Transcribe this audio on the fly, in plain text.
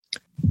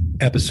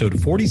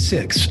episode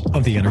 46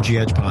 of the Energy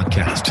Edge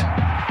podcast.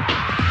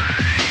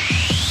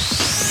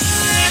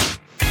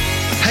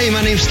 Hey,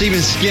 my name's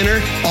Steven Skinner,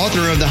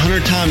 author of The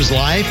 100 Times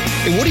Life.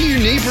 And what do you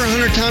need for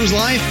 100 Times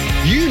Life?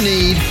 You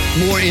need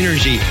more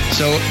energy.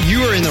 So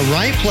you are in the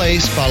right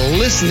place by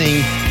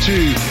listening to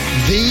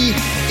the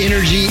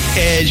Energy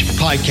Edge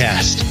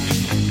podcast.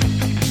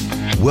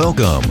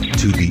 Welcome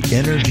to the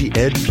Energy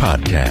Edge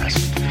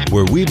podcast,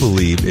 where we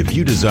believe if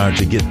you desire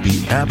to get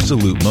the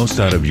absolute most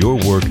out of your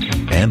work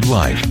and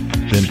life,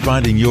 then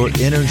finding your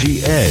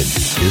energy edge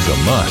is a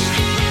must.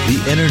 The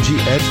Energy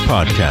Edge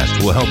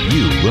podcast will help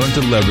you learn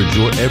to leverage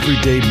your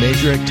everyday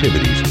major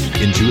activities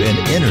into an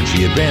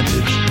energy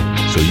advantage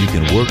so you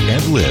can work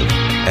and live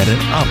at an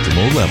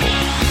optimal level.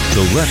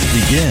 So let's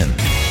begin.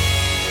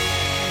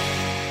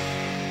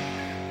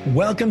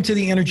 Welcome to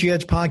the Energy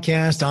Edge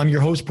podcast. I'm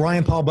your host,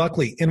 Brian Paul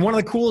Buckley. And one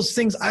of the coolest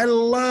things I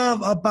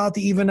love about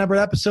the even numbered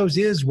episodes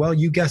is, well,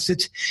 you guessed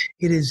it,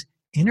 it is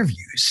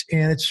interviews,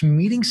 and it's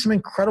meeting some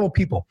incredible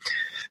people.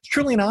 It's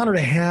truly an honor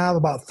to have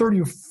about 30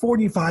 or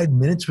 45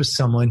 minutes with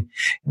someone.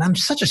 And I'm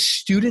such a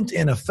student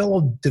and a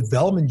fellow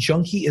development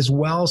junkie as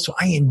well. So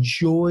I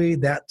enjoy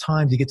that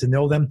time to get to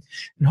know them.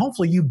 And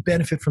hopefully you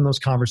benefit from those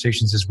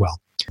conversations as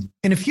well.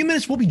 In a few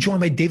minutes, we'll be joined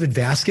by David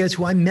Vasquez,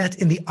 who I met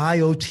in the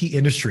IoT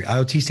industry.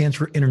 IoT stands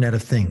for Internet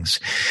of Things.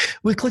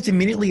 We clicked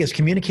immediately as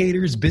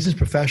communicators, business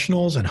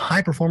professionals, and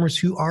high performers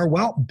who are,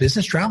 well,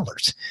 business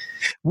travelers.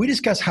 We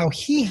discuss how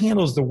he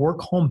handles the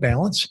work-home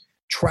balance,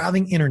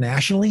 traveling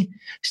internationally,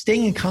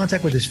 staying in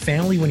contact with his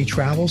family when he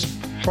travels,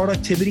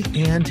 productivity,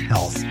 and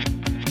health.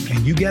 And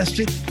you guessed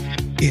it,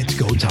 it's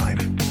go time.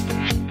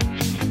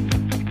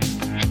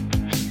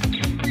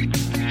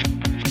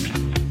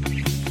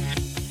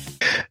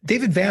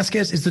 David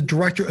Vasquez is the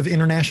Director of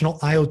International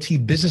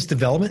IoT Business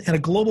Development and a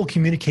global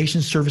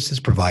communications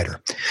services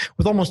provider.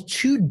 With almost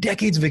 2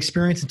 decades of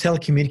experience in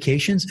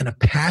telecommunications and a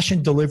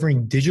passion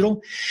delivering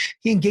digital,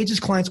 he engages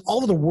clients all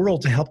over the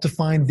world to help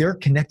define their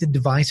connected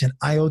device and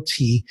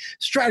IoT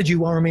strategy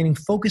while remaining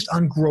focused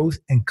on growth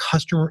and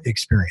customer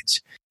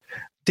experience.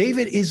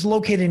 David is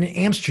located in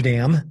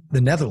Amsterdam,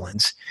 the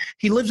Netherlands.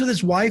 He lives with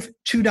his wife,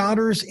 2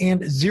 daughters,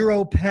 and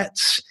 0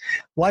 pets.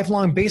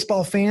 Lifelong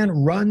baseball fan,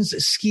 runs,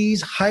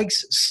 skis,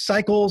 hikes,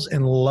 cycles,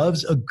 and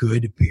loves a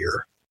good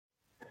beer.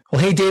 Well,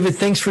 hey, David,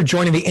 thanks for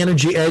joining the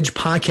Energy Edge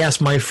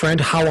podcast, my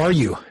friend. How are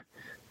you?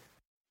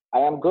 I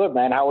am good,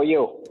 man. How are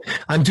you?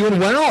 I'm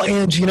doing well,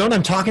 and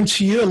I'm talking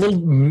to you a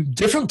little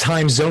different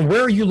time zone.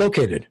 Where are you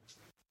located?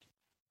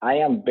 I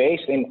am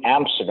based in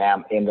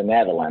Amsterdam in the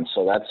Netherlands,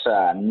 so that's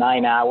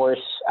 9 hours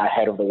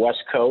ahead of the West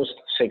Coast,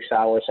 6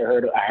 hours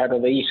ahead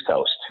of the East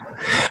Coast.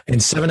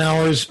 And 7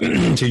 hours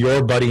to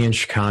your buddy in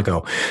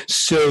Chicago.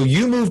 So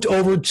you moved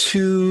over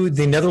to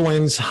the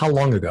Netherlands how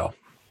long ago?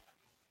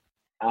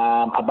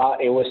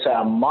 It was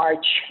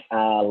March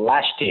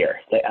last year,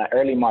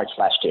 early March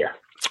last year.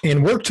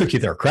 And work took you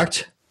there,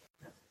 correct?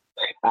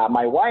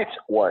 My wife's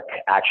work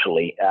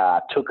actually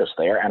took us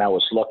there, and I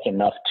was lucky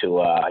enough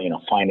to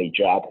find a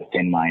job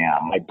within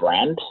my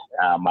brand,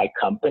 my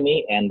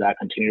company, and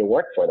continue to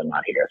work for them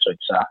out here.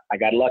 So I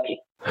got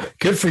lucky.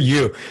 Good for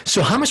you.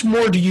 So how much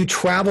more do you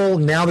travel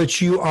now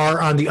that you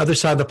are on the other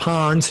side of the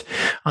pond,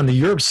 on the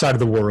Europe side of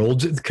the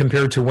world,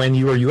 compared to when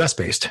you were U.S.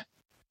 based?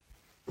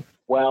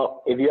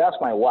 Well, if you ask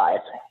my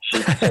wife,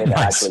 she'd say that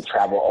I actually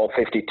travel all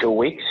 52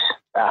 weeks.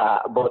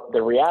 But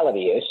the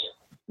reality is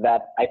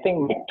that I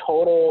think my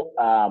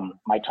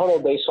total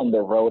days on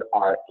the road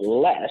are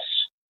less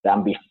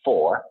than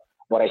before,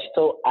 but I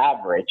still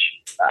average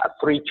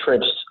 3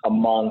 trips a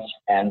month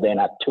and then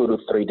 2 to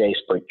 3 days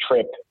per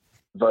trip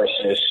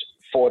versus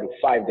 4 to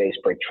 5 days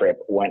per trip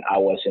when I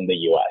was in the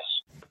U.S.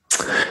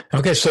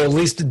 Okay, so at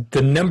least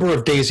the number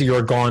of days that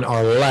you're gone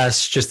are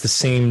less, just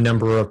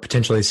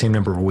potentially the same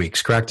number of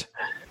weeks, correct?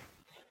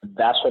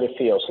 That's what it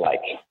feels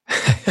like.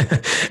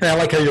 And I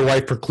like how your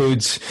wife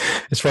precludes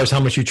as far as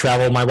how much you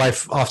travel. My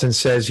wife often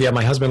says, yeah,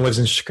 my husband lives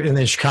in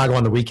Chicago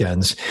on the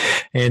weekends.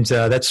 And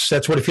that's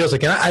what it feels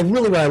like. And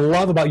what I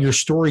love about your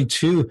story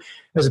too,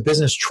 as a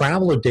business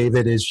traveler,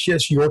 David, is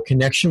just your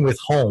connection with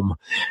home.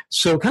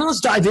 So kind of let's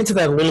dive into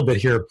that a little bit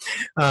here.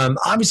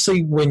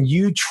 Obviously, when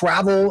you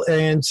travel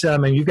and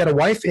you've got a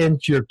wife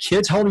and your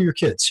kids, how old are your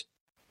kids?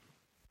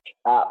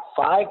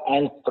 5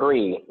 and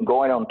 3,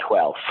 going on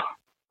 12.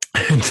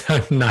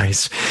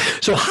 Nice.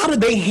 So how do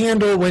they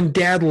handle when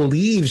dad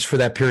leaves for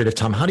that period of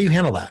time? How do you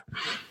handle that?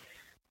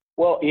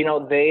 Well,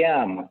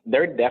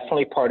 they're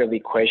definitely part of the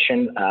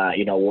equation.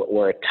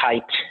 We're a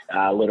tight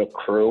little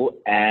crew.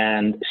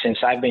 And since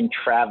I've been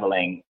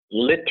traveling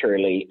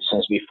literally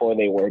since before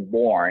they were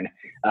born,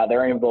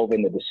 they're involved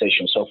in the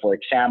decision. So for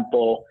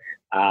example,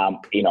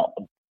 2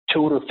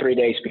 to 3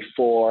 days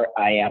before,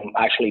 I am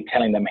actually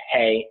telling them,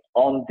 hey,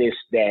 on this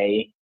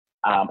day,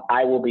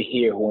 I will be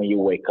here when you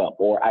wake up,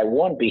 or I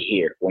won't be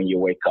here when you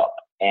wake up.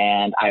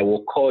 And I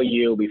will call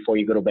you before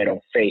you go to bed on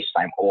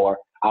FaceTime, or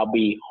I'll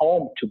be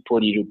home to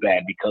put you to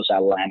bed because I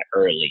land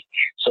early.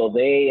 So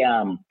they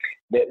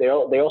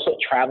also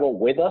travel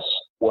with us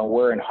when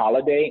we're on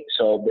holiday.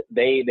 So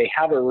they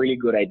have a really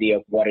good idea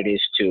of what it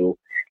is to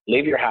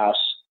leave your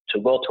house to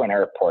go to an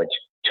airport,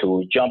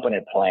 to jump on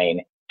a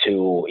plane,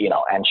 to,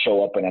 and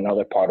show up in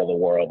another part of the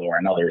world or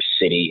another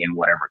city in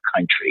whatever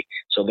country.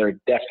 So they're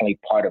definitely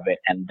part of it,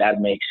 and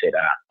that makes it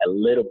a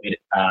little bit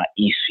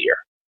easier.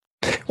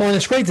 Well, and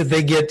it's great that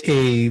they get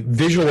a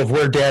visual of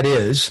where dad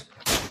is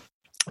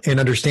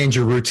and understand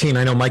your routine.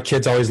 I know my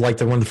kids always like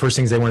one of the first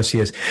things they want to see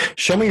is,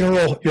 show me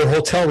your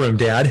hotel room,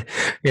 Dad.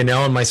 And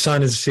my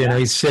son is,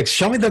 he's 6.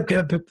 Show me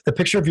the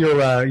picture of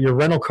your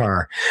rental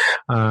car.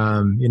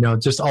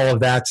 Just all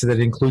of that, so that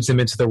it includes them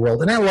into the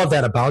world. And I love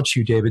that about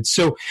you, David.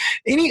 So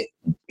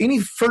any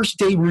first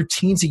day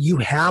routines that you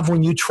have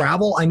when you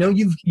travel? I know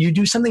you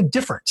do something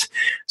different.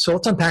 So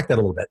let's unpack that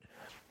a little bit.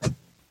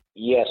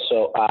 Yes,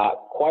 so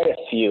quite a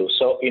few.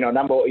 So,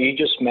 number one, you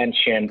just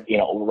mentioned,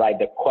 right,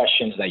 the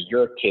questions that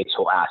your kids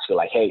will ask you,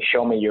 like, hey,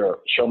 show me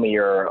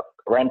your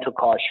rental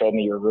car, show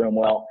me your room.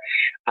 Well,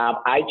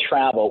 I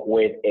travel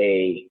with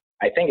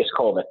I think it's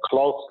called a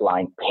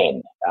clothesline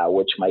pin,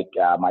 which my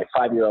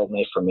 5-year-old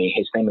made for me.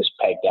 His name is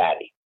Peg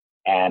Daddy.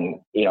 And,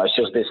 it's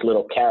just this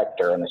little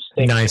character on a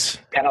stick. Nice.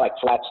 Kind of like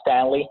Flat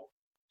Stanley.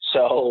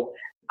 So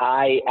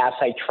as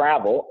I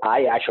travel,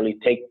 I actually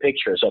take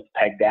pictures of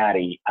Peg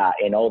Daddy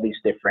in all these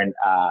different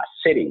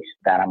cities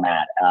that I'm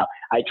at.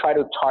 I try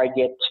to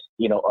target,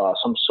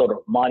 some sort of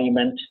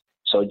monument.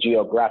 So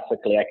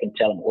geographically, I can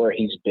tell them where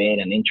he's been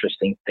and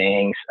interesting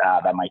things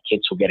that my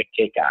kids will get a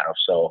kick out of.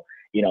 So,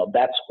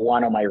 that's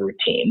one of my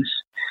routines.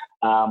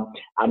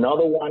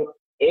 Another one,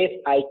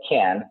 if I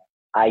can,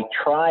 I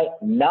try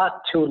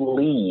not to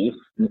leave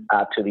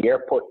to the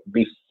airport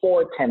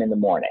before 10 in the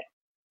morning.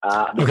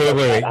 Okay,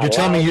 wait. You're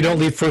telling me you don't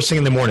leave first thing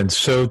in the morning.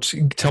 So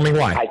tell me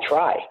why. I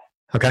try.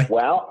 Okay.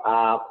 Well,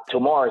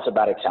 tomorrow is a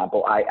bad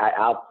example.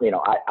 I'll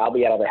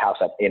be out of the house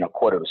at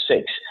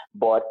 5:45.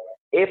 But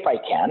if I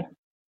can,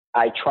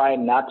 I try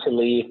not to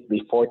leave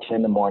before 10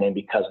 in the morning,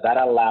 because that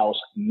allows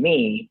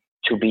me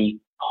to be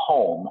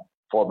home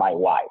for my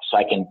wife, so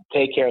I can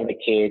take care of the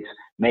kids,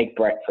 make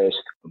breakfast,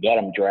 get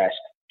them dressed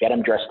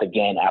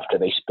again after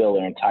they spill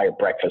their entire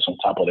breakfast on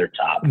top of their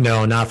top.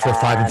 No, not for a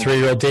 5 and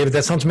 3-year-old, David.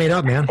 That sounds made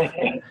up, man.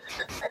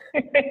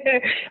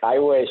 I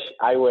wish.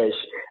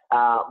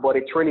 But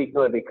it's really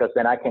good, because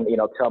then I can,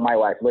 tell my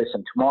wife,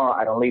 listen, tomorrow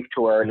I don't leave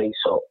too early,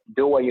 so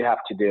do what you have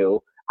to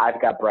do. I've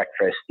got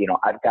breakfast,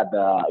 I've got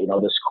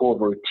the school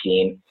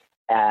routine,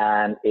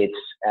 and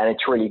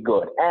it's really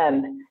good.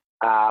 And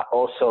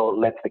also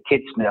lets the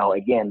kids know,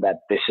 again, that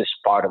this is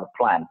part of the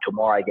plan.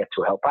 Tomorrow I get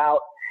to help out.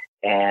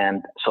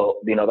 And so,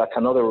 that's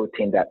another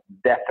routine that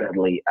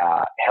definitely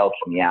helps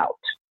me out.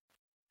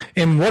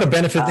 And what a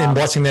benefit and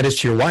blessing that is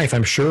to your wife,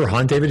 I'm sure,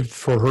 huh, David,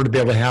 for her to be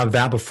able to have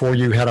that before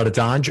you head out of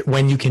Dodge,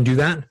 when you can do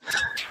that?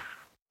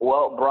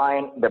 Well,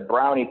 Brian, the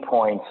brownie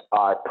points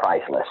are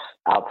priceless.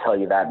 I'll tell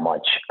you that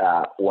much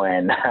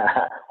when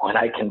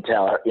I can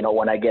tell her,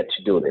 when I get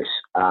to do this,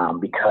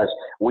 because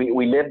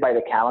we live by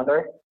the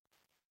calendar.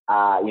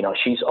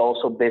 She's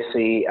also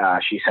busy.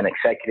 She's an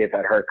executive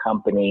at her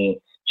company.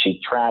 She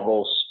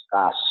travels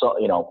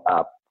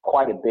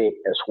quite a bit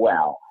as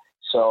well.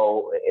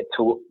 So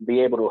to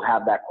be able to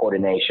have that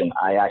coordination,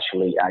 I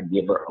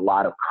give her a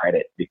lot of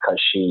credit,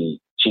 because she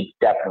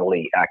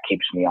definitely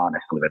keeps me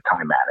honest with the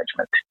time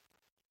management.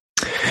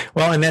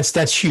 Well, and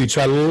that's huge.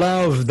 So I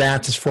love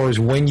that, as far as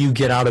when you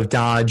get out of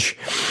Dodge,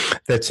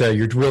 that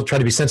you're real try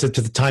to be sensitive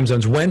to the time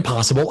zones when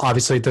possible.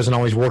 Obviously, it doesn't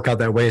always work out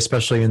that way,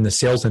 especially in the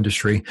sales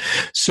industry.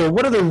 So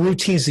what are the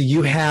routines that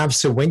you have?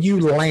 So when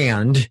you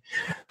land,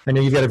 I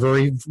know you've got a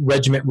very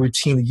regiment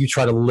routine that you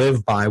try to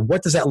live by.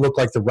 What does that look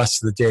like the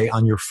rest of the day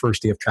on your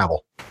first day of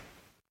travel?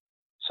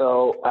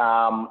 So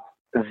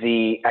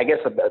I guess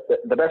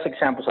the best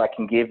examples I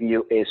can give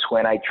you is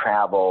when I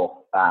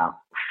travel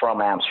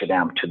from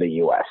Amsterdam to the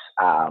U.S.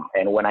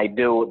 And when I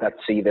do, that's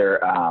either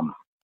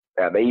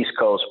the East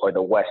Coast or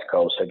the West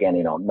Coast.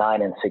 Again,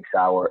 9 and 6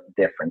 hour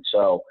difference.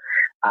 So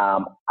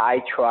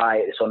I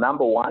try. So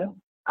number one,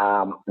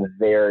 I'm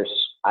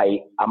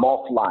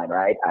offline,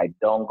 right? I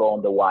don't go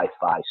on the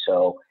Wi-Fi.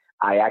 So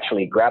I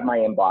actually grab my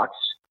inbox,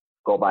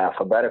 go by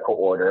alphabetical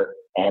order,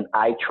 and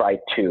I try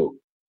to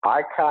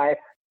archive,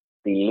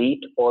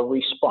 delete, or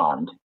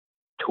respond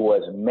to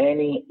as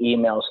many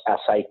emails as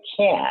I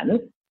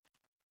can,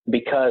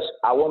 because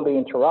I won't be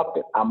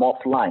interrupted. I'm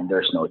offline.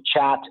 There's no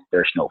chat.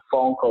 There's no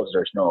phone calls.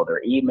 There's no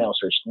other emails.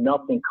 There's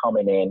nothing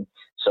coming in.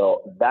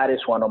 So that is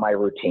one of my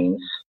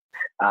routines.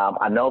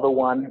 Another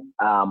one,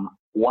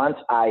 once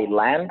I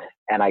land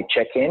and I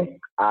check in,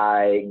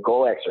 I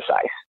go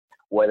exercise,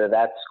 whether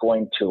that's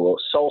going to a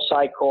soul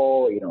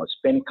cycle, a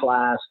spin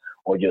class,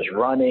 or just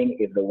running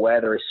if the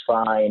weather is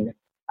fine.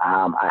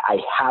 I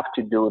have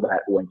to do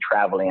that when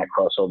traveling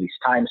across all these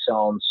time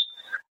zones.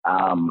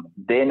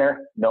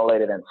 Dinner no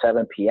later than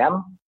 7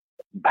 p.m.,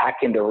 back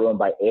in the room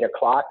by 8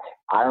 o'clock,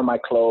 iron my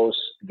clothes,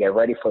 get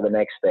ready for the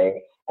next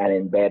day, and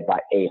in bed by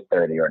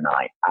 8:30 or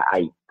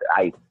 9.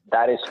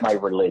 That is my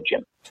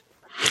religion.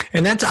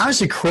 And that's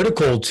obviously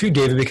critical too,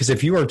 David, because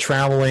if you are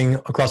traveling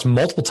across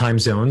multiple time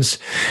zones,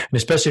 and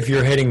especially if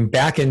you're heading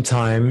back in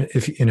time,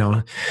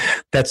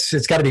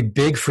 it's got to be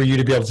big for you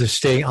to be able to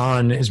stay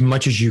on as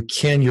much as you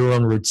can your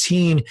own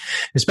routine,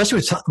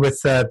 especially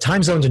with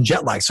time zones and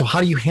jet lag. So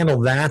how do you handle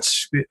that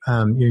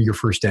your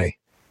first day?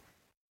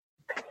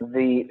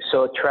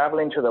 So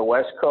traveling to the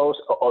West Coast,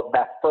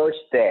 that first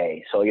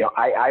day, so,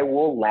 I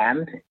will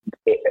land,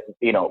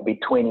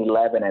 between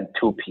 11 and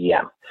 2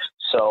 p.m.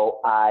 So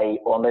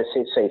unless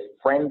it's a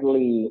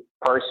friendly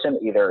person,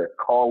 either a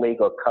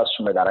colleague or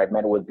customer that I've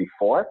met with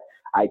before,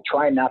 I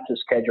try not to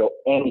schedule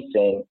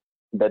anything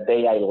the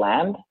day I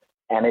land.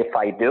 And if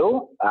I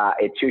do,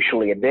 it's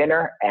usually a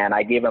dinner, and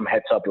I give them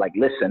heads up like,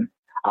 listen,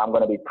 I'm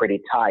going to be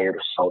pretty tired,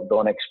 so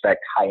don't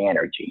expect high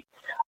energy.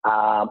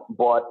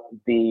 But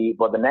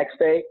the next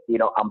day,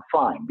 I'm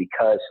fine,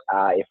 because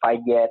if I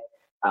get,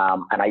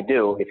 and I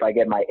do, if I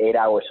get my 8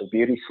 hours of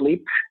beauty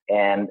sleep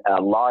and a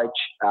large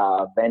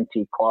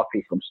venti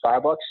coffee from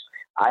Starbucks,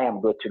 I am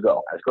good to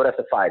go, as good as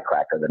a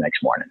firecracker the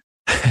next morning.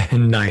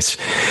 Nice.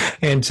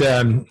 And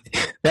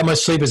that much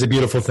sleep is a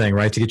beautiful thing,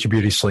 right? To get your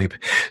beauty sleep.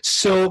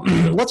 So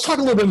let's talk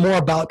a little bit more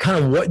about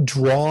kind of what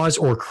draws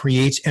or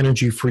creates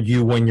energy for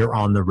you when you're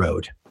on the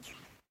road.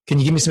 Can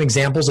you give me some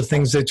examples of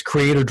things that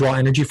create or draw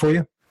energy for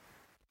you?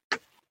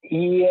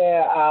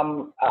 Yeah,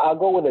 I'll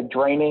go with the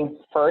draining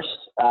first.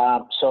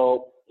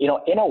 So,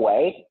 in a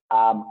way,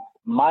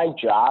 my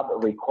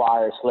job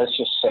requires, let's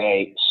just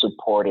say,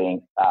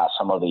 supporting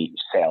some of the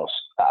sales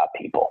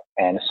people.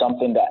 And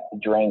something that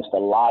drains the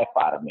life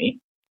out of me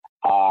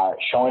are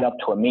showing up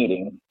to a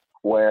meeting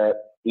where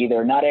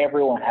either not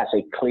everyone has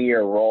a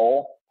clear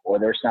role, or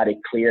there's not a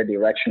clear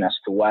direction as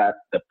to what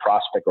the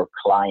prospect or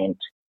client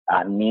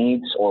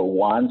needs or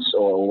wants,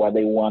 or what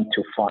they want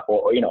to find,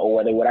 or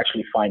what they would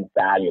actually find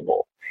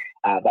valuable.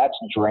 That's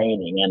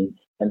draining.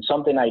 And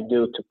something I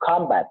do to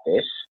combat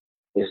this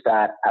is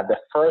that at the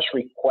first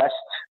request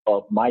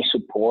of my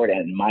support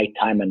and my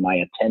time and my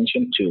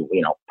attention to,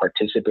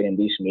 participate in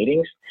these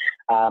meetings,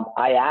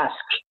 I ask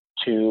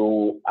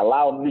to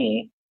allow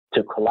me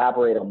to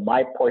collaborate on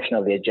my portion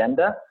of the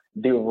agenda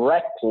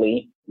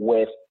directly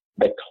with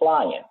the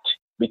client,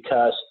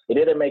 because it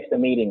either makes the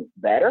meeting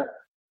better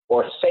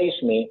or saves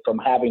me from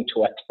having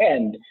to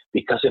attend,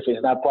 because if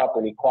it's not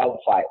properly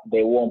qualified,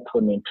 they won't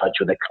put me in touch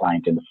with the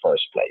client in the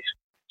first place.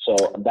 So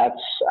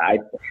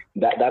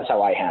that's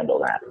how I handle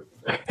that.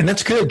 And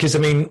that's good, because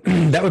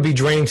that would be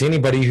draining to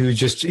anybody who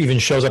just even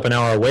shows up an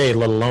hour away,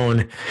 let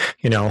alone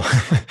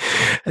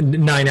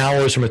 9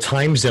 hours from a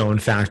time zone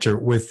factor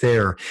with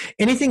there.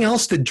 Anything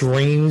else that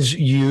drains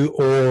you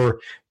or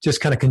just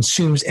kind of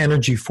consumes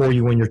energy for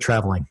you when you're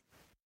traveling?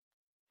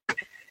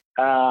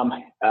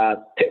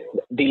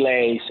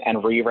 Delays and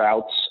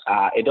reroutes.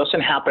 It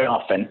doesn't happen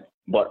often,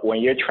 but when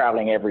you're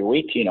traveling every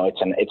week,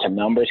 it's a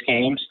numbers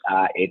game.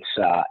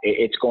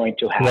 It's going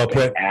to happen. Well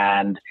put.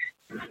 And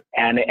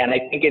I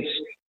think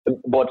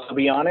but to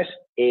be honest,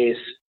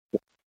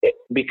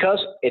 because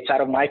it's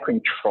out of my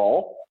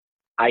control,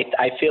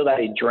 I feel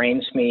that it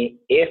drains me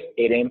if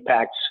it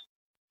impacts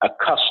a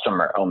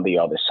customer on the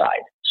other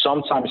side.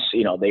 Sometimes,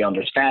 they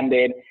understand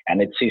it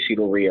and it's easy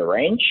to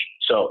rearrange,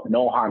 so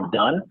no harm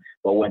done.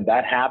 But when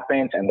that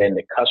happens and then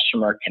the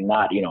customer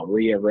cannot,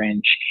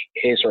 rearrange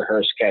his or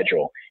her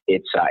schedule,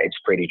 it's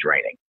pretty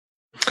draining.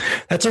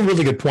 That's a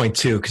really good point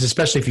too, because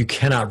especially if you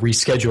cannot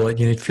reschedule it,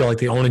 you feel like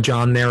the ownage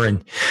on there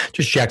and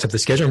just jacks up the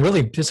schedule. And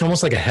really, it's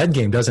almost like a head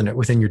game, doesn't it,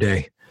 within your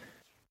day?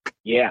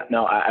 Yeah,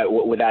 no,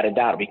 without a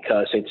doubt,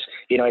 because it's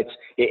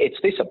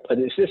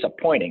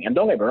disappointing. And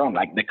don't get me wrong,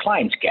 like the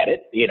clients get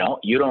it.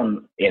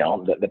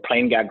 The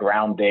plane got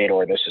grounded,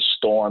 or there's a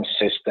storm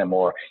system,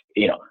 or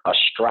a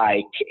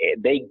strike.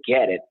 They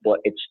get it, but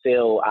it's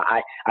still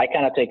I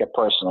kind of take it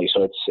personally.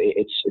 So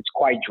it's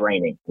quite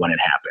draining when it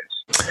happens.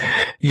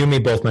 You and me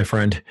both, my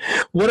friend.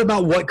 What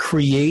about what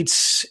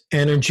creates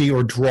energy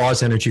or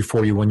draws energy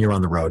for you when you're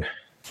on the road?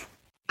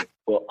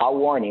 Well, I'll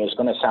warn you, it's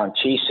going to sound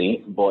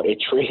cheesy, but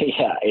it's really,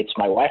 it's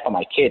my wife and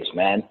my kids,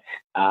 man.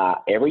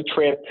 Every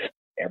trip,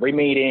 every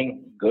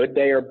meeting, good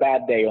day or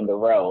bad day on the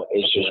road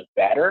is just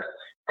better,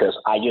 because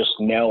I just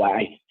know,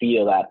 I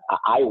feel that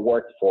I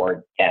work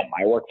for them.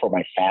 I work for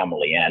my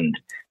family. And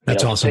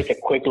that's awesome. To take a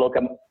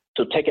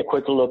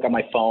quick look at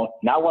my phone,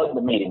 not while in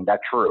the meeting,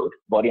 that's rude,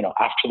 but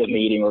after the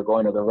meeting or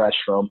going to the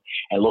restroom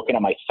and looking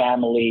at my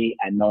family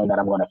and knowing that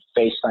I'm going to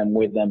FaceTime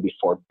with them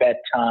before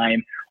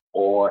bedtime,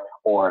 or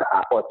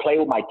play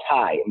with my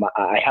tie.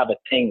 I have a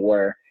thing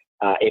where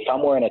if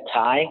I'm wearing a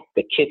tie,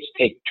 the kids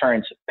take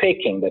turns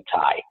picking the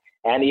tie.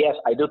 And yes,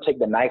 I do take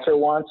the nicer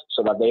ones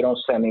so that they don't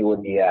send me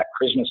with the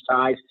Christmas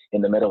ties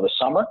in the middle of the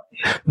summer.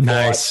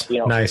 Nice,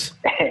 but, nice.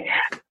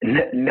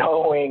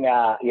 Knowing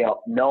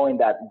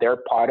that they're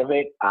part of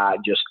it,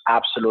 just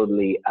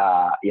absolutely,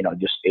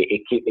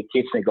 it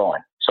keeps me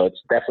going. So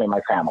it's definitely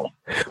my family.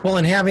 Well,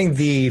 and having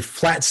the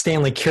Flat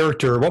Stanley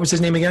character, what was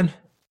his name again?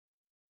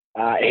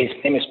 His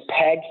name is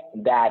Peg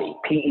Daddy,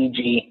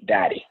 P-E-G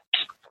Daddy.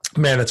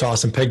 Man, that's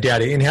awesome. Peg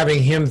Daddy. And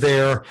having him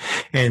there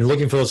and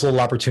looking for those little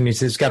opportunities,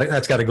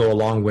 that's got to go a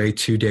long way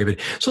too, David.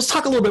 So let's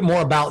talk a little bit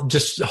more about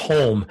just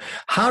home.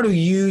 How do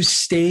you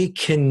stay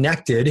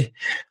connected?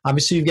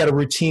 Obviously, you've got a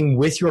routine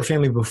with your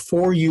family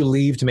before you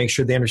leave to make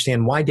sure they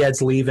understand why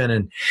Dad's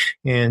leaving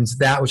and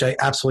that, which I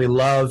absolutely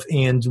love.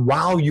 And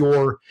while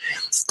you're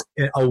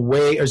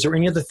away, is there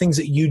any other things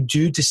that you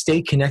do to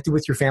stay connected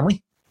with your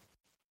family?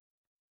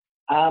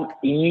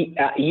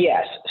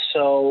 Yes.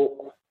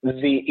 So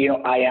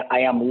I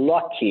am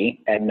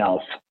lucky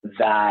enough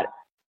that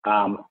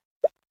I'm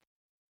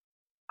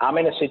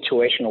in a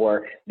situation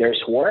where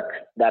there's work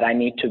that I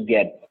need to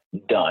get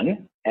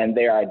done, and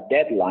there are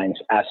deadlines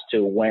as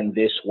to when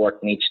this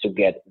work needs to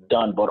get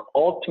done. But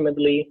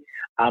ultimately,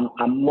 I'm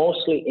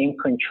mostly in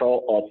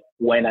control of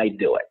when I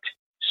do it.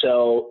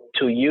 So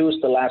to use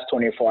the last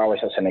 24 hours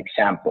as an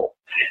example,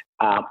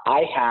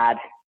 I had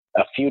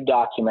a few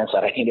documents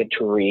that I needed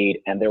to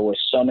read, and there was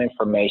some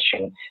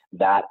information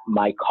that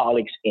my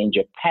colleagues in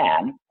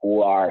Japan,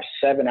 who are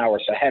 7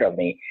 hours ahead of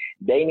me,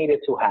 they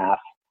needed to have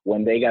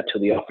when they got to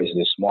the office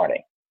this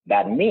morning.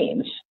 That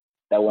means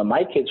that when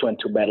my kids went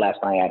to bed last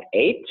night at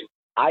 8,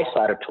 I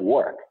started to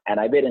work, and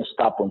I didn't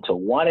stop until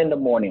 1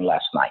 a.m.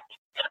 last night.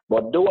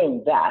 But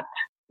doing that,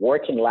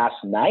 working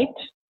last night,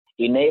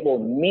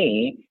 enabled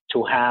me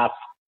to have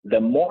the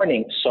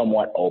morning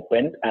somewhat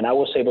open, and I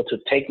was able to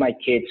take my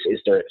kids.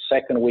 It's their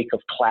second week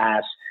of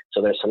class,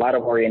 so there's a lot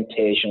of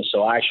orientation.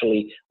 So I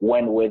actually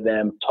went with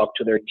them, talked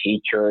to their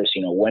teachers,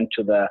 went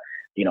to the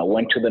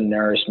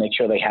nurse, make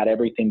sure they had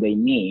everything they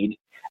need.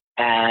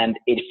 And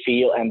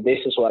this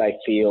is what I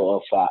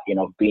feel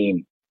of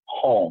being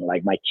home.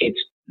 Like, my kids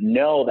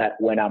know that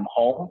when I'm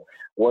home,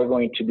 we're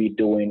going to be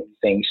doing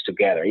things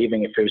together,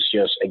 even if it's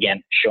just,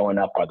 again, showing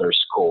up at their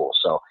school.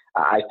 So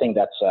I think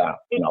that's a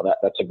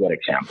good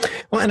example.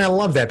 Well, and I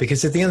love that,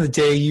 because at the end of the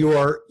day, you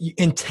are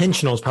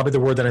intentional is probably the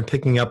word that I'm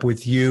picking up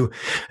with you,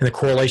 and the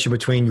correlation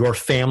between your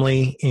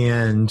family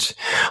and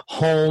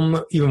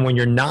home, even when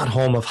you're not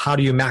home, of how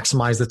do you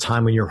maximize the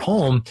time when you're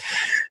home.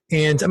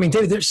 And I mean,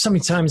 David, there's so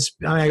many times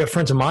I got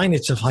friends of mine.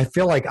 It's just, I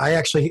feel like I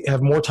actually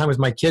have more time with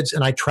my kids,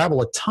 and I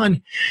travel a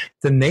ton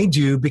than they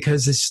do,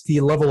 because it's the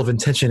level of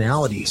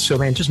intentionality. So,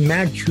 man, just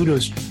mad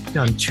kudos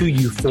to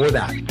you for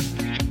that.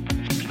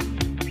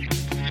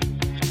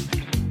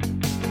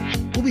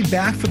 We'll be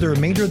back for the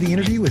remainder of the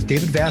interview with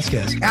David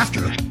Vasquez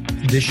after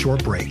this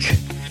short break.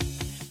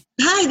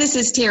 Hi, this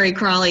is Terry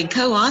Crawley,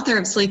 co-author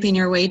of Sleeping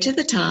Your Way to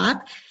the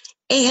Top.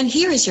 And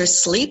here is your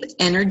sleep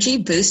energy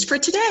boost for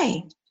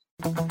today.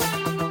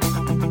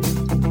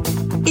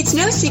 It's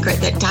no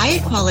secret that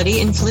diet quality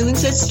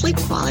influences sleep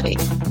quality.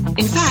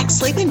 In fact,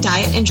 sleep and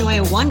diet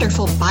enjoy a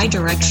wonderful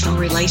bidirectional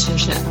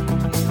relationship.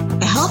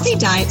 A healthy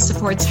diet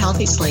supports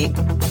healthy sleep,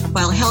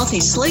 while healthy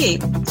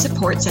sleep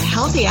supports a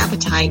healthy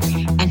appetite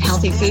and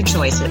healthy food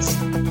choices.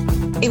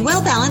 A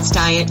well-balanced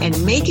diet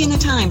and making the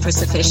time for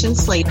sufficient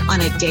sleep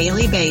on a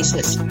daily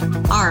basis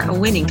are a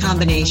winning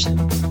combination.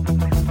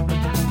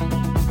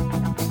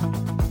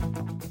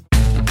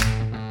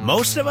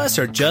 Most of us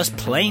are just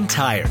plain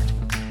tired.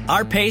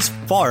 Our pace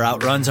far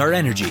outruns our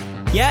energy,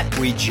 yet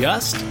we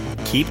just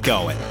keep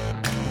going.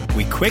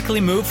 We quickly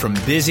move from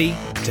busy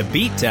to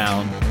beat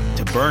down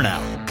to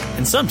burnout.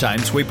 And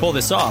sometimes we pull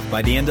this off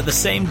by the end of the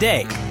same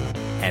day.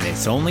 And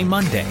it's only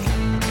Monday.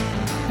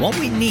 What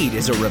we need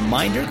is a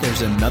reminder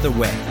there's another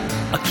way.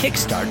 A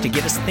kickstart to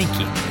get us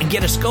thinking and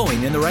get us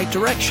going in the right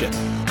direction.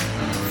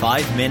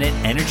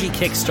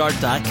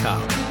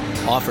 5MinuteEnergyKickstart.com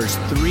offers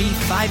 3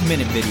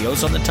 5-minute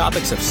videos on the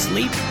topics of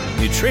sleep,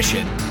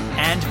 nutrition,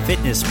 and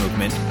fitness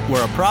movement,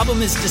 where a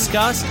problem is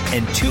discussed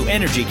and 2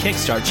 energy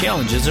kickstart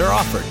challenges are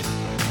offered.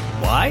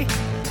 Why?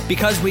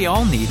 Because we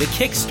all need a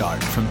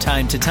kickstart from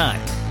time to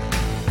time.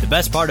 The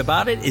best part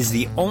about it is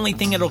the only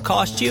thing it'll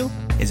cost you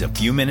is a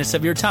few minutes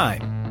of your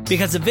time,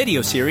 because the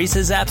video series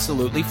is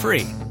absolutely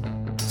free.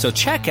 So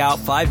check out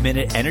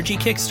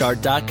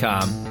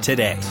 5MinuteEnergyKickstart.com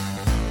today.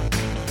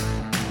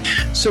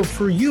 So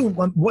for you,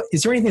 what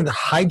is there anything that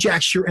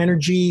hijacks your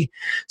energy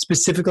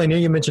specifically? I know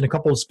you mentioned a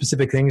couple of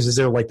specific things. Is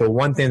there like the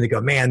one thing that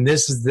go, man,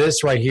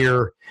 this right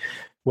here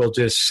will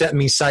just set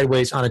me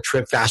sideways on a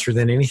trip faster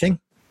than anything?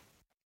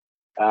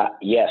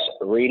 Yes,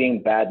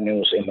 reading bad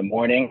news in the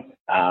morning.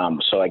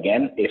 So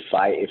again, if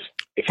I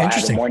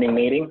have a morning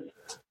meeting,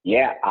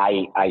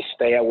 I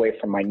stay away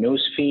from my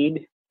news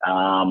feed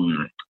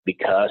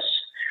because,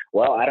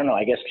 well, I don't know.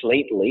 I guess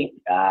lately,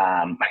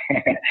 the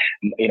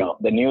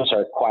news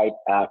are quite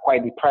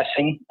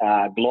depressing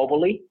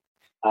globally,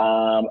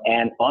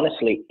 and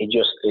honestly,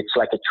 it's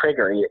like a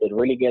trigger. It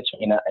really gets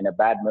me in a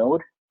bad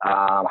mood.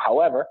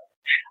 However,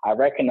 I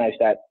recognize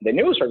that the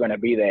news are going to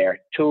be there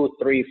 2,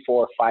 3,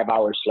 4, 5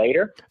 hours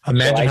later.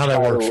 Imagine how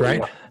that works,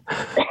 right?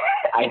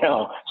 I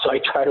know. So I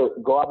try to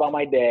go about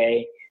my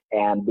day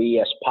and be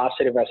as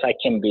positive as I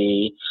can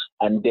be,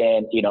 and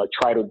then,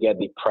 try to get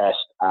depressed,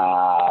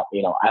 as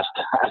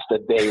the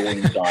day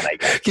winds on, I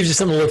guess. Gives you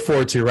something to look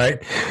forward to,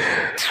 right?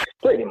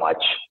 Pretty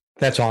much.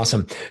 That's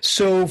awesome.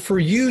 So for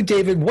you,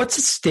 David, what's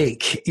at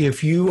stake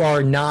if you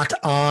are not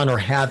on or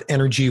have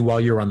energy while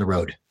you're on the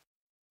road?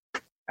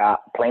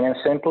 Plain and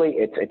simply,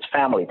 it's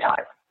family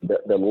time.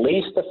 The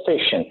least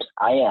efficient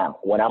I am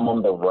when I'm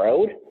on the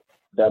road,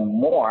 the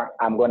more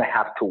I'm going to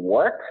have to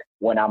work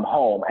when I'm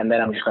home, and then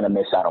I'm just going to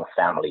miss out on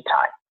family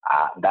time.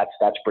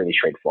 That's pretty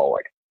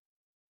straightforward.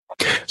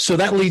 So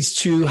that leads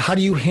to, how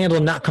do you handle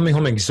not coming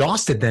home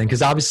exhausted then?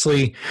 Because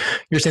obviously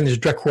you're saying there's a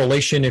direct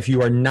correlation. If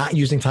you are not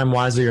using time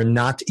wisely or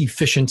not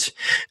efficient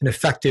and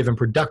effective and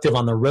productive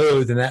on the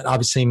road, then that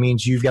obviously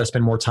means you've got to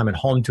spend more time at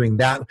home doing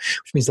that,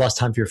 which means less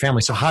time for your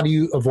family. So how do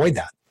you avoid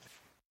that?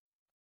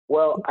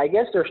 Well, I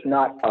guess there's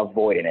not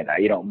avoiding it.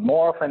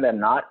 More often than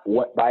not,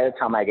 by the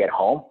time I get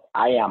home,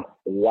 I am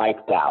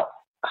wiped out.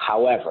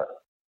 However,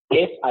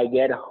 if I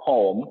get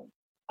home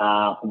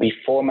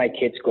before my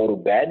kids go to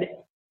bed,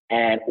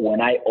 and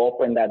when I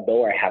open that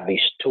door, I have these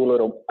two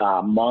little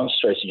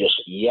monsters just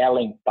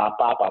yelling, "Pa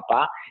pa pa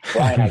pa."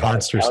 Brian, I gotta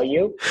tell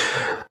you,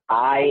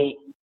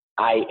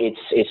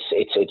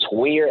 it's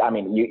weird. I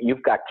mean,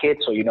 you've got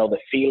kids, so you know the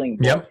feeling.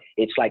 Yep.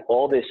 It's like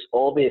all this.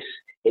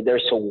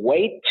 There's a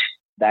weight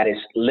that is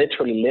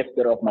literally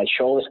lifted off my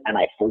shoulders, and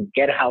I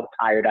forget how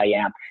tired I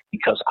am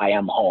because I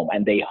am home.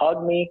 And they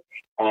hug me,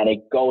 and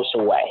it goes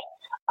away.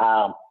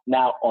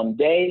 Now, on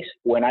days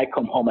when I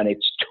come home and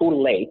it's too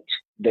late,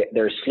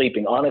 they're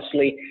sleeping.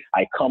 Honestly,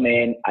 I come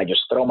in, I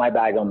just throw my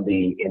bag in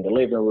the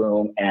living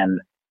room and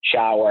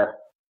shower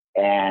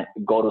and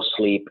go to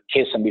sleep,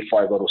 kiss them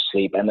before I go to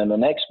sleep. And then the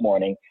next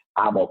morning,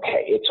 I'm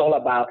okay. It's all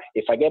about,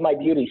 if I get my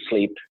beauty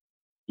sleep,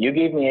 you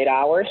give me 8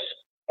 hours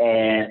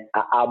and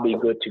I'll be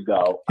good to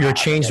go. You're a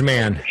changed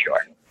man. For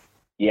sure.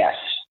 Yes.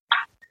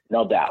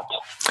 No doubt.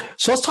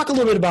 So let's talk a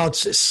little bit about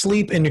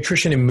sleep and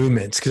nutrition and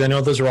movement, because I know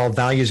those are all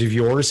values of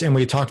yours. And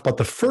we talked about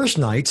the first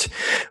night,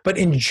 but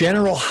in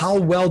general, how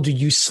well do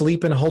you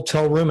sleep in a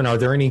hotel room? And are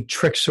there any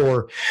tricks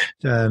or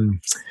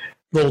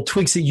little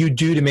tweaks that you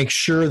do to make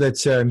sure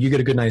that you get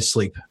a good night's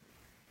sleep?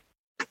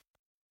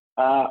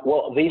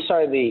 Well, this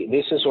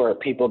is where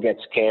people get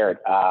scared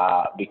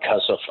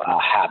because of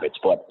habits.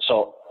 But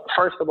so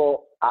first of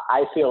all,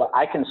 I feel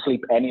I can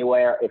sleep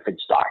anywhere if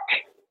it's dark.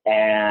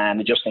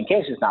 And just in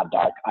case it's not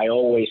dark, I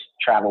always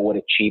travel with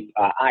a cheap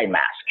eye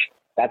mask.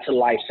 That's a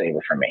lifesaver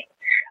for me.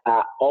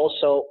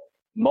 Also,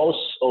 most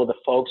of the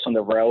folks on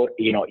the road,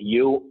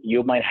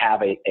 you might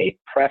have a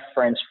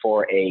preference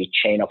for a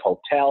chain of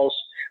hotels,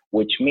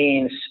 which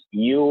means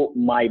you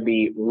might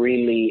be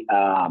really,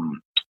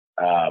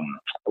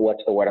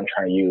 what's the word I'm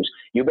trying to use?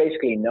 You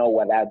basically know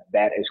what that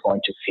bed is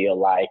going to feel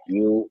like.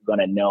 You're going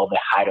to know the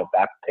height of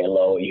that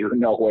pillow. You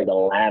know where the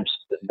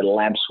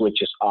lamp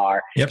switches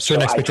are. Yep,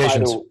 certain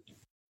expectations.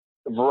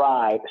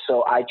 Right.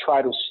 So I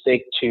try to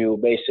stick to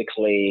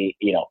basically,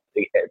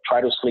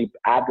 try to sleep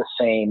at the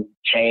same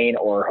chain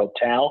or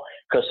hotel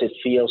because it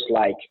feels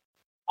like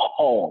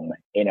home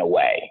in a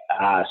way.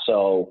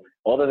 So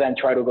other than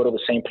try to go to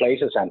the same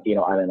places and,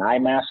 on an eye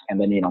mask and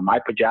then, my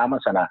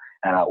pajamas and a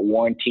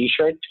worn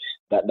t-shirt,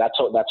 that's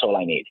all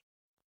I need.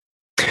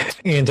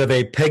 And are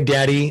they Peg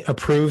Daddy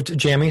approved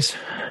jammies?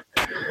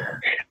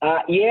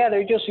 Yeah,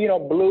 they're just,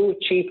 blue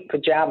cheap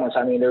pajamas.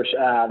 I mean, there's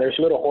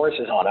little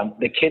horses on them.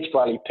 The kids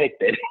probably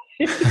picked it.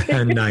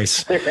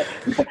 Nice.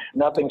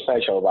 Nothing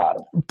special about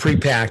them.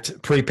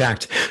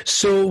 Pre-packed.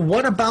 So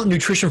what about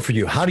nutrition for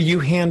you? How do you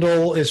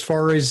handle as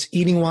far as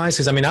eating wise?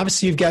 Because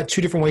obviously you've got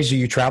two different ways that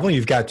you travel.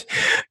 You've got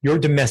your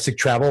domestic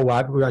travel,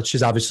 which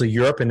is obviously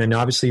Europe. And then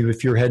obviously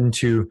if you're heading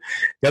to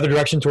the other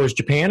direction towards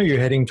Japan or you're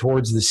heading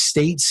towards the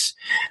States,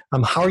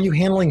 how are you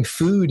handling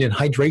food and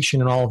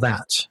hydration and all of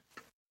that?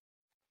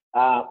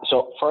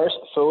 So first,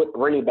 food,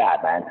 really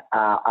bad, man.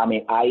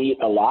 I eat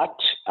a lot,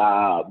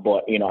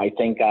 but, I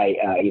think I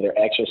either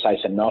exercise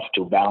enough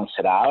to balance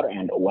it out.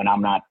 And when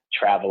I'm not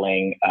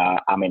traveling,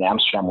 I'm in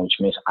Amsterdam, which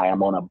means I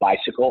am on a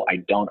bicycle. I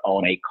don't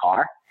own a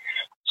car.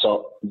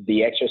 So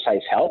the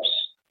exercise helps.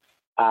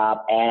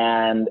 But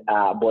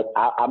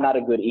I'm not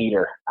a good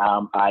eater.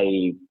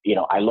 I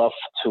love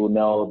to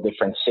know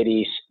different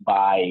cities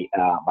by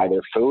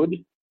their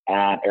food.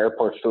 And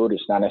airport food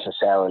is not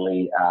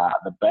necessarily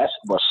the best,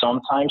 but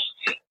sometimes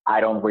I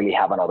don't really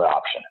have another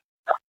option.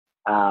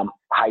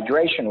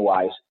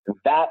 Hydration-wise,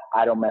 that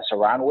I don't mess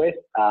around with.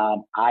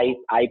 I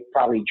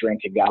probably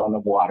drink a gallon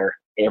of water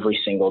every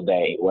single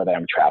day, whether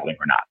I'm traveling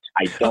or not.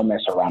 I don't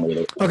mess around with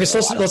it. Okay, so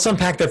let's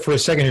unpack that for a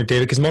second here,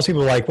 David, because most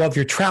people are like, well, if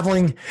you're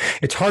traveling,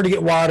 it's hard to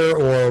get water,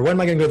 or when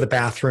am I going to go to the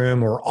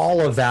bathroom, or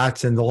all of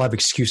that, and they'll have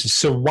excuses.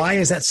 So why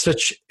is that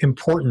such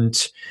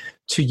important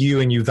to you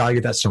and you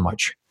value that so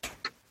much?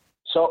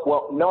 So,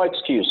 well, no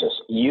excuses.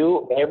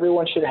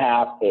 Everyone should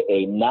have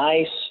a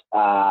nice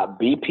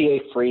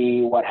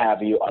BPA-free, what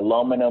have you,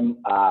 aluminum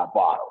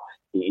bottle.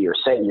 You're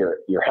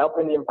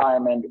helping the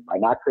environment by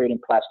not creating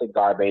plastic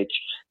garbage.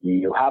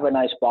 You have a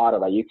nice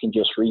bottle that you can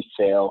just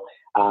refill.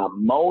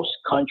 Most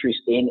countries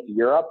in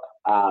Europe,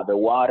 the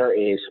water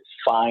is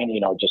fine.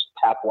 Just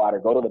tap water,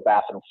 go to the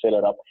bathroom, fill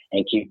it up,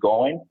 and keep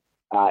going.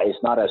 It's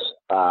not as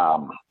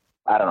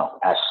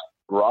as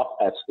rough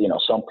as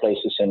some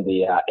places in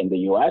the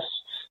U.S.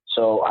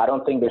 So I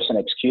don't think there's an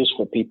excuse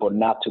for people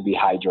not to be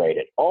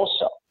hydrated.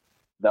 Also,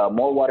 the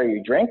more water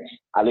you drink,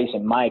 at least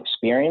in my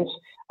experience,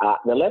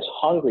 the less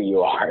hungry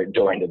you are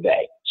during the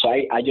day. So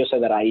I just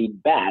said that I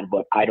eat bad,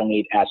 but I don't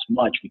eat as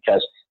much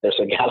because there's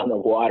a gallon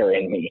of water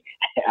in me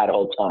at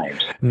all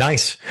times.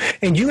 Nice.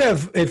 And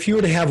if you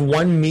were to have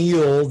one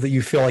meal that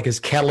you feel like is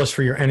catalyst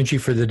for your energy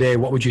for the day,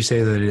 what would you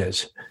say that it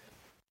is?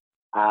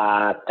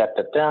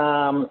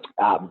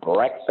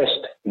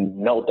 Breakfast,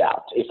 no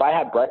doubt. If I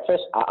have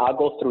breakfast, I'll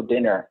go through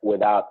dinner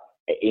without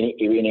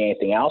eating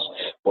anything else.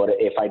 But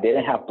if I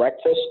didn't have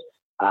breakfast,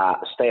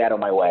 stay out of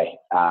my way.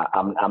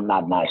 I'm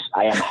not nice.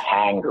 I am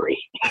hangry.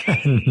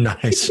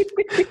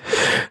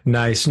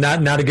 Nice.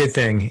 Not a good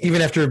thing.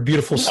 Even after a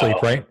beautiful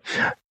sleep, right?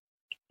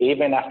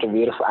 Even after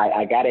beautiful,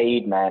 I gotta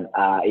eat, man.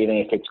 Even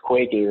if it's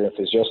quick, even if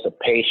it's just a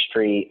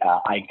pastry,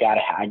 I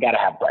gotta have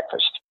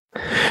breakfast.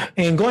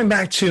 And going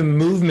back to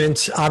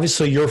movement,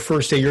 obviously your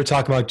first day, you're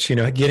talking about,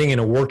 getting in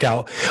a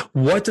workout.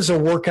 What does a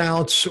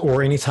workout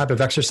or any type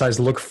of exercise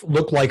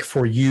look like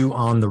for you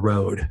on the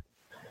road?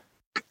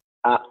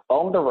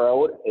 On the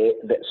road,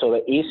 so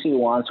the easy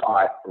ones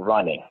are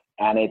running,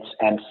 and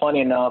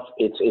funny enough,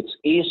 it's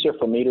easier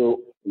for me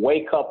to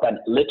wake up and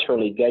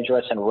literally get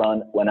dressed and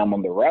run when I'm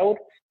on the road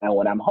and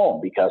when I'm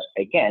home, because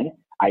again,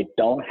 I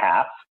don't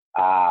have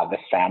the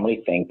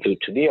family thing to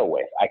deal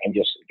with. I can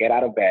just get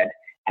out of bed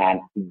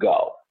and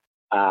go.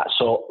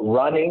 So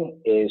running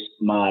is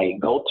my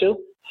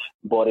go-to.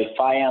 But if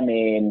I am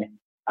in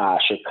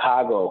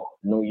Chicago,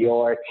 New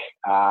York,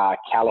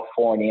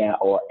 California,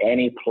 or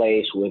any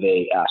place with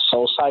a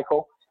Soul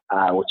Cycle,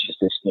 which is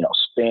this,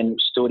 spin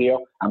studio,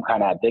 I'm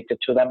kind of addicted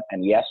to them.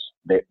 And yes,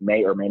 there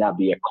may or may not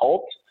be a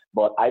cult,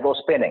 but I go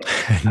spinning.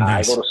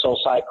 Nice. I go to Soul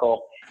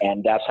Cycle,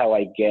 and that's how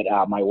I get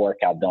my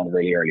workout done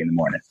very early in the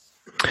morning.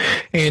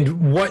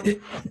 And what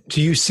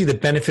do you see the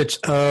benefits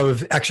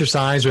of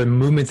exercise or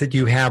movement that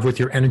you have with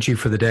your energy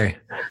for the day?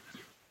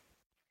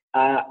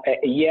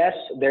 Yes,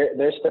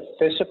 there's the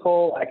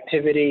physical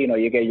activity.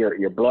 You get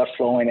your blood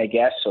flowing, I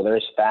guess. So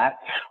there's that.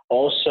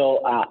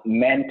 Also,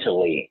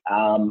 mentally,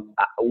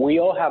 we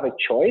all have a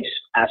choice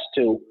as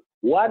to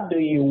what do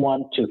you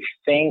want to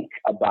think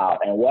about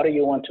and what do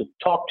you want to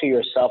talk to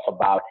yourself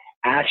about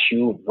as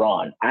you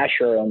run, as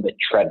you're on the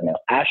treadmill,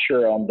 as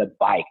you're on the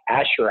bike,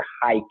 as you're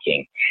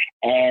hiking.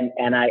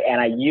 And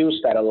I use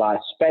that a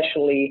lot,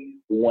 especially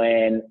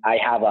when I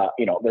have I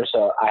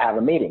have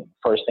a meeting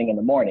first thing in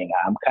the morning.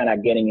 I'm kind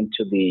of getting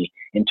into the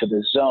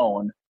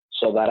zone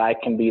so that I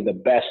can be the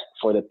best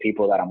for the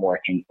people that I'm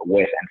working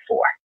with and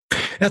for.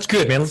 That's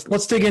good, man.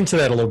 Let's dig into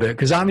that a little bit,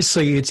 because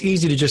obviously it's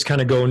easy to just kind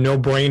of go no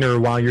brainer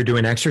while you're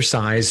doing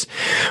exercise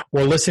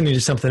or listening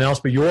to something else,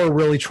 but you're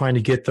really trying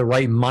to get the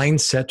right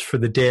mindset for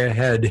the day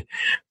ahead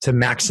to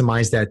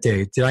maximize that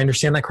day. Did I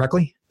understand that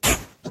correctly?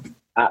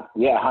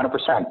 Yeah,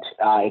 100%.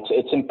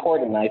 It's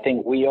important. I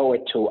think we owe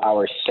it to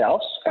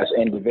ourselves as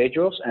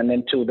individuals, and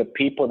then to the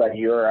people that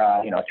you're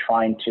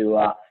trying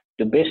to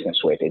do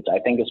business with. I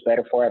think it's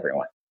better for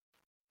everyone.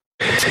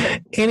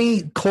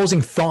 Any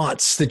closing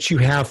thoughts that you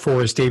have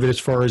for us, David, as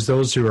far as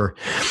those who are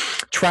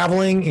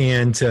traveling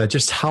and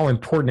just how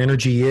important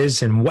energy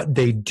is and what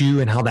they do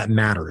and how that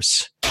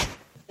matters?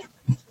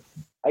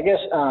 I guess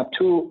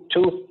two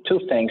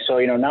things. So,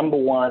 number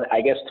one,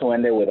 I guess to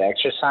end it with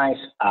exercise,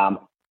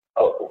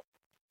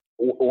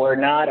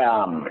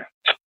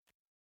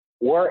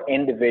 we're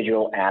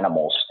individual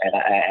animals.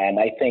 And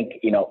I think,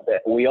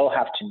 that we all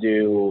have to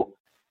do,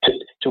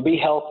 to be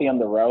healthy on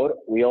the road,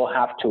 we all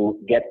have to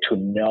get to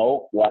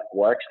know what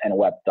works and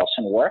what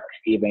doesn't work,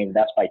 even if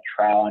that's by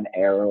trial and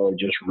error or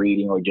just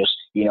reading or just,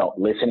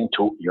 listening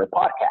to your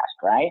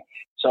podcast, right?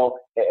 So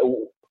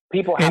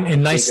people have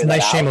and nice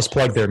shameless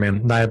plug there,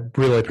 man. I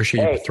really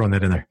appreciate you throwing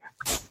that in there.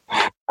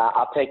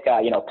 I'll take,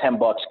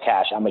 $10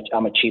 cash.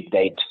 I'm a cheap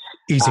date.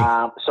 Easy.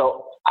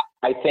 So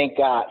I think,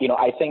 that's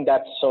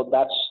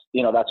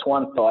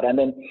one thought. And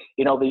then,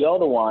 the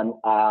other one,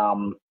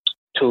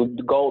 to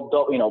go,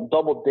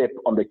 double dip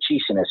on the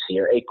cheesiness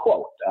here, a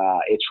quote.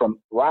 It's from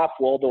Ralph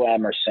Waldo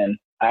Emerson.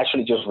 I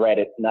actually just read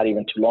it not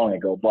even too long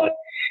ago, but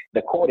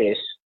the quote is,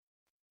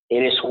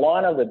 "It is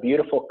one of the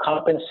beautiful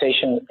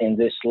compensations in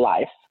this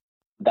life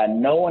that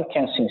no one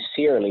can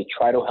sincerely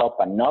try to help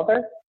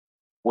another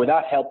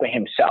without helping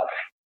himself."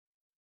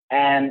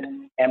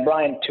 And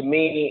Brian, to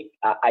me,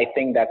 I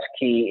think that's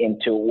key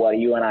into what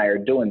you and I are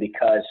doing,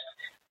 because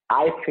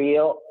I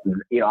feel,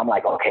 I'm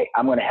like, okay,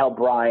 I'm going to help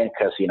Brian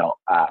because,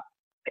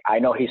 I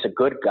know he's a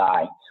good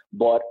guy,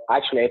 but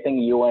actually I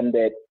think you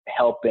ended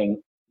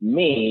helping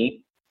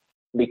me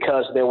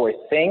because there were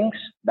things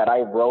that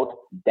I wrote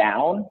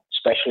down,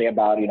 especially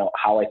about,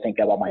 how I think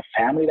about my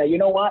family, that,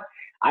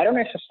 I don't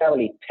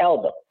necessarily tell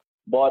them,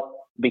 but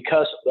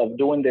because of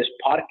doing this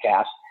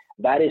podcast,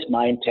 that is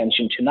my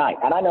intention tonight.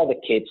 And I know the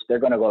kids, they're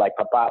going to go like,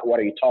 "Papa, what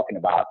are you talking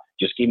about?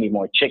 Just give me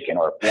more chicken,"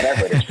 or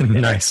whatever it is.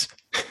 Nice.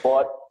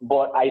 But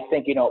I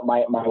think,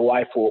 my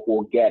wife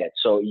will get it.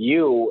 So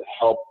you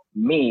help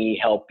me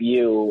help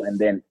you, and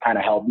then kind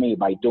of help me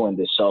by doing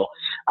this. So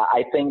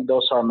I think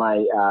those are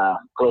my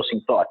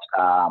closing thoughts.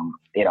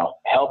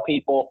 Help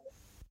people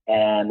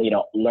and,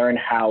 learn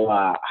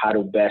how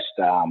to best,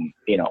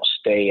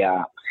 stay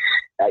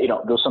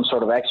do some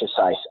sort of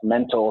exercise,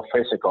 mental,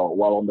 physical,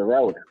 while on the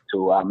road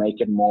to make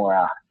it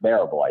more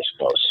bearable, I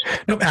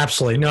suppose. No,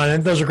 absolutely. No,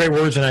 and those are great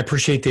words, and I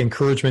appreciate the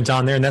encouragement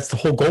on there. And that's the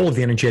whole goal of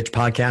the Energy Edge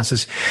podcast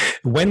is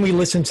when we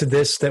listen to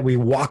this, that we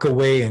walk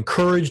away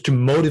encouraged,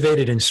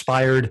 motivated,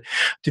 inspired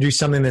to do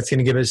something that's going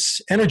to give us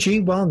energy,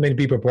 well,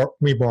 maybe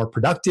be more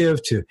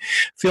productive, to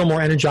feel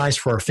more energized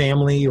for our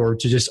family, or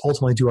to just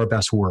ultimately do our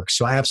best work.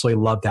 So I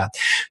absolutely love that.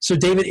 So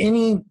David,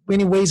 any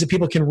ways that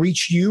people can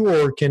reach you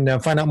or can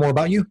find out more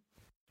about you?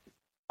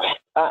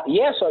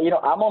 So,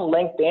 I'm on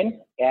LinkedIn,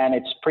 and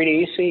it's pretty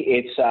easy.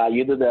 It's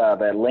you do the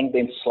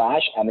LinkedIn /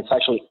 and it's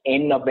actually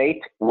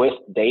Innovate with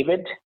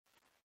David.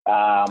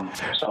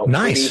 So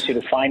nice. Pretty easy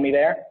to find me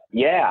there.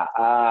 Yeah.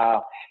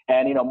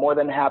 And, more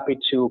than happy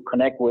to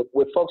connect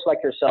with folks like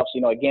yourselves.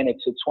 Again,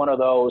 it's one of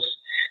those,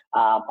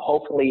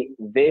 hopefully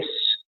this,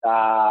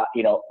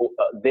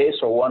 this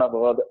or one of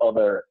the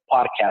other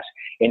podcasts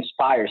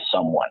inspires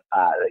someone.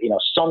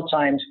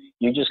 Sometimes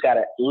you just got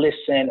to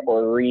listen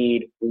or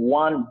read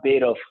one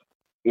bit of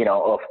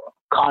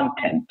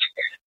content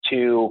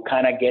to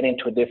kind of get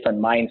into a different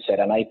mindset.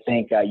 And I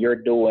think you're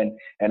doing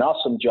an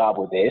awesome job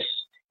with this.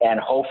 And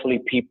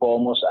hopefully people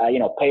almost,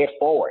 pay it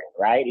forward,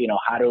 right?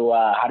 How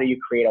do you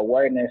create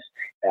awareness?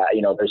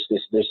 There's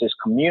this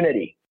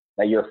community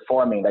that you're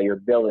forming, that you're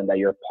building, that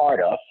you're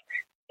part of.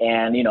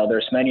 And,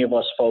 there's many of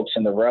us folks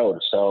in the road.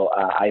 So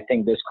I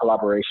think this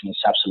collaboration is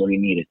absolutely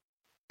needed.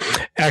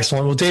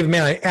 Excellent. Well, David,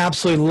 man, I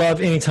absolutely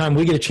love anytime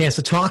we get a chance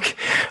to talk.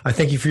 I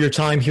thank you for your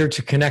time here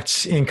to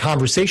connect in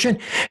conversation.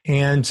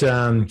 And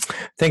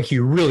thank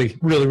you really,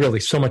 really, really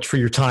so much for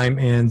your time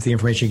and the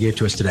information you gave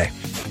to us today.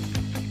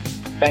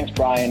 Thanks,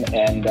 Brian,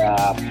 and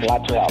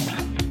glad to help.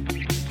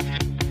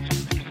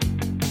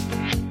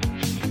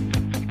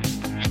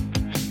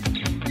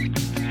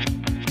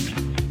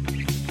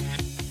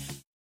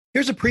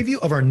 Here's a preview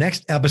of our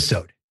next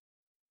episode.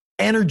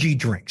 Energy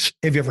drinks.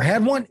 Have you ever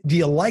had one? Do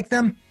you like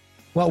them?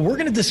 Well, we're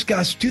going to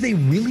discuss, do they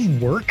really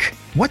work?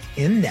 What's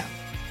in them?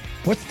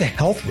 What's the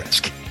health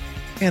risk?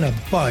 And a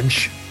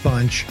bunch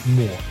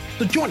more.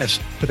 So join us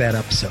for that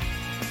episode.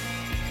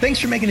 Thanks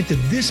for making it to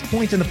this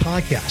point in the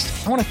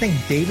podcast. I want to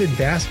thank David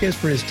Vasquez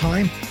for his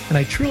time, and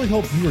I truly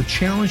hope you are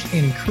challenged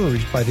and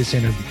encouraged by this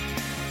interview.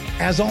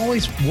 As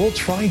always, we'll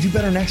try and do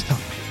better next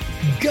time.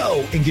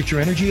 Go and get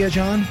your energy edge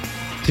on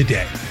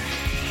today.